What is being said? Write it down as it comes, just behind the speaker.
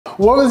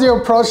What was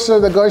your approach to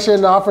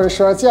negotiating an offer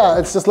insurance? Yeah,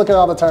 it's just looking at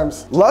all the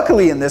terms.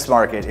 Luckily in this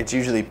market, it's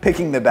usually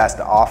picking the best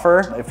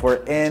offer. If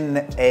we're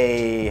in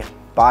a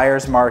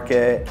buyer's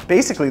market,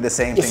 basically the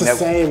same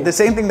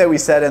thing that we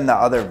said in the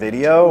other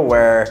video,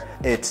 where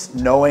it's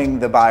knowing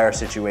the buyer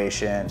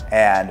situation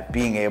and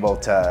being able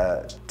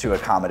to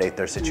accommodate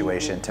their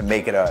situation to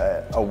make it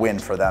a win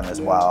for them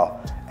as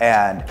well.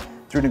 And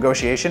through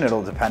negotiation,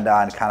 it'll depend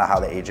on kind of how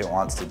the agent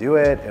wants to do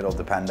it. It'll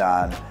depend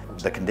on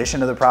the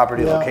condition of the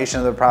property, the location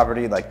of the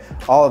property, like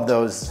all of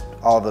those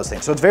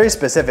things. So it's very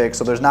specific,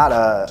 so there's not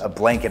a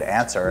blanket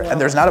answer, and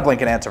there's not a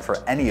blanket answer for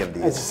any of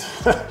these.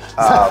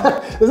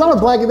 There's not a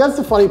blanket, that's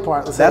the funny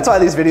part. That's why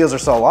these videos are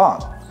so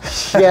long.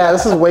 Yeah,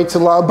 this is way too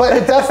long,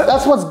 but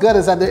that's what's good,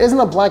 is that there isn't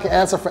a blanket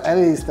answer for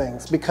any of these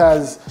things,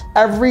 because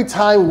every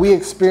time we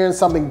experience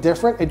something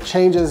different, it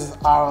changes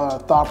our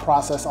thought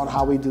process on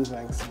how we do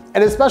things.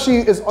 And especially,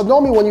 it's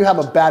normally when you have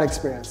a bad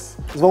experience.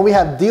 Is when we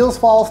have deals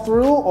fall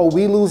through or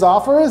we lose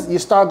offers, you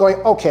start going,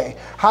 okay,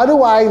 how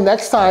do I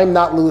next time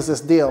not lose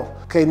this deal?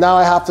 Okay, now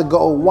I have to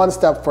go one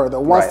step further,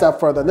 one step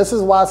further. And this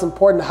is why it's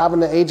important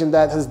having an agent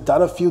that has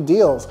done a few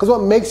deals. Because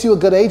what makes you a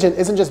good agent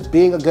isn't just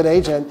being a good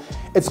agent,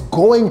 it's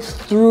going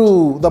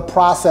through the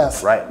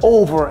process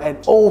over and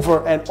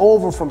over and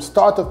over from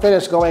start to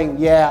finish going,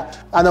 yeah,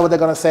 I know what they're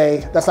gonna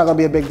say, that's not gonna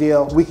be a big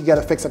deal, we can get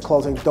a fix at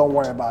closing, don't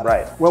worry about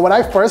it. Well, when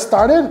I first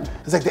started,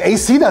 it's like the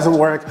AC doesn't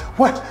work.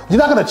 What, you're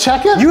not gonna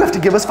check it? You have to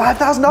give us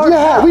 $5,000.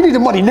 Yeah, we need the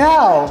money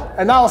now.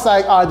 And now it's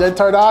like, all right, then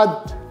turn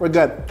on, we're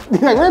good.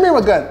 Like, what do you mean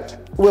we're good?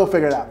 We'll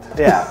figure it out.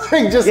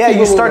 Yeah,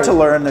 you start to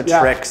learn the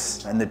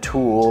tricks and the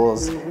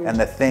tools and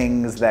the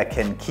things that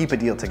can keep a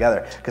deal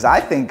together. Because I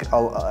think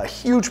a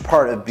huge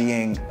part of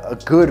being a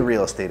good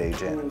real estate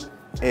agent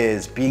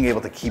is being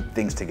able to keep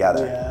things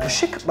together. Because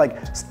shit,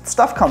 like,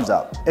 stuff comes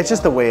up. It's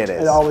just the way it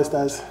is. It always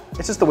does.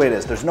 It's just the way it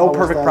is. There's no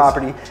perfect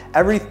property.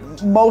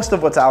 Most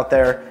of what's out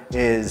there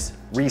is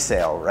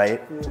resale,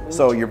 right?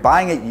 So you're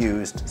buying it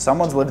used.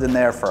 Someone's lived in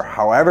there for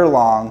however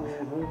long,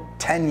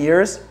 10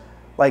 years.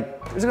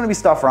 Like, there's gonna be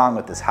stuff wrong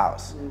with this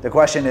house. The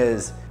question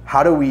is,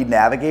 how do we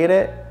navigate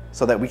it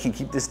so that we can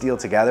keep this deal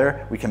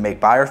together? We can make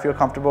buyer feel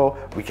comfortable,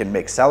 we can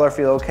make seller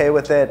feel okay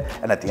with it,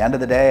 and at the end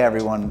of the day,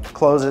 everyone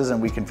closes and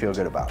we can feel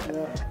good about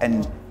it.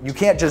 And you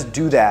can't just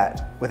do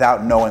that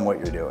without knowing what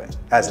you're doing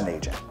as an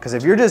agent. Because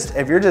if you're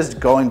just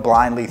going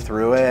blindly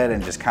through it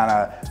and just kind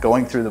of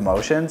going through the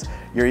motions,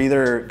 you're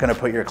either gonna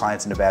put your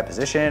clients in a bad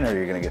position or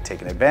you're gonna get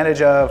taken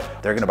advantage of.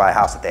 They're gonna buy a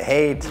house that they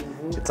hate.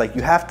 It's like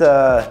you have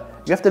to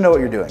know what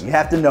you're doing. You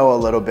have to know a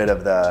little bit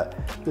of the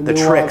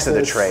tricks of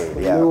the trade.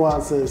 The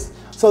nuances.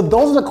 So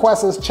those are the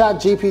questions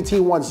ChatGPT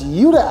wants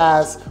you to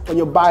ask when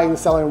you're buying and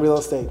selling real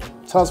estate.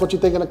 Tell us what you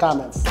think in the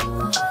comments.